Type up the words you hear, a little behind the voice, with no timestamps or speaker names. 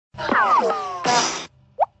Thomas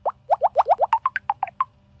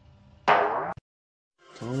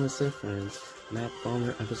and Friends, Map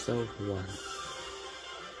Bomber Episode 1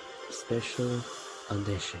 Special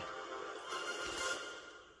Edition.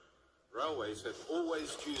 Railways have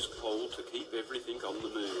always used coal to keep everything on the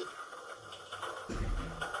move.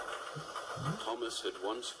 Thomas had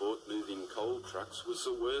once thought moving coal trucks was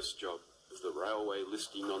the worst job. With the railway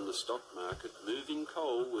listing on the stock market, moving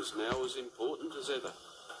coal was now as important as ever.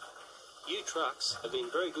 You trucks have been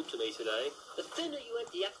very good to me today. The thinner you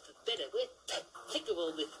empty up, the better. We're sick of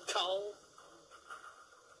all this coal.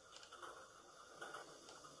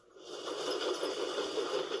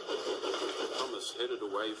 Thomas headed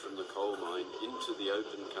away from the coal mine into the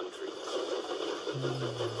open country.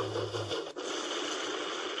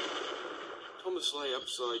 Thomas lay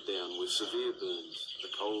upside down with severe burns. The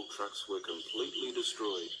coal trucks were completely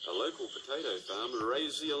destroyed. A local potato farmer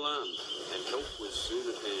raised the alarm, and help was soon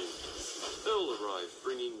at hand. Earl arrived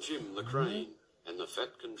bringing Jim the crane and the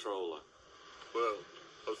Fat Controller. Well,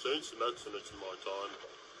 I've seen some accidents in my time,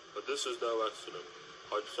 but this is no accident.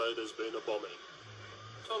 I'd say there's been a bombing.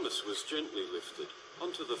 Thomas was gently lifted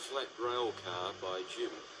onto the flat rail car by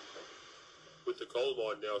Jim. With the coal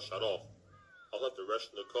mine now shut off, I'll have to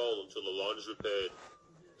ration the coal until the line is repaired.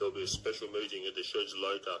 There'll be a special meeting at the sheds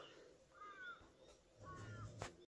later.